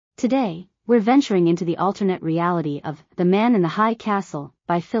Today, we're venturing into the alternate reality of The Man in the High Castle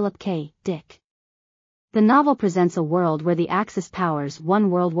by Philip K. Dick. The novel presents a world where the Axis powers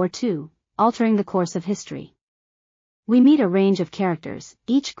won World War II, altering the course of history. We meet a range of characters,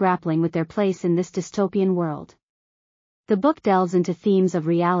 each grappling with their place in this dystopian world. The book delves into themes of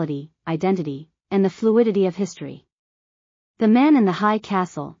reality, identity, and the fluidity of history. The Man in the High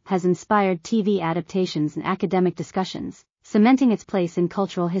Castle has inspired TV adaptations and academic discussions, cementing its place in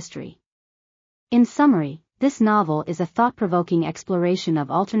cultural history. In summary, this novel is a thought-provoking exploration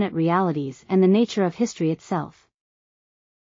of alternate realities and the nature of history itself.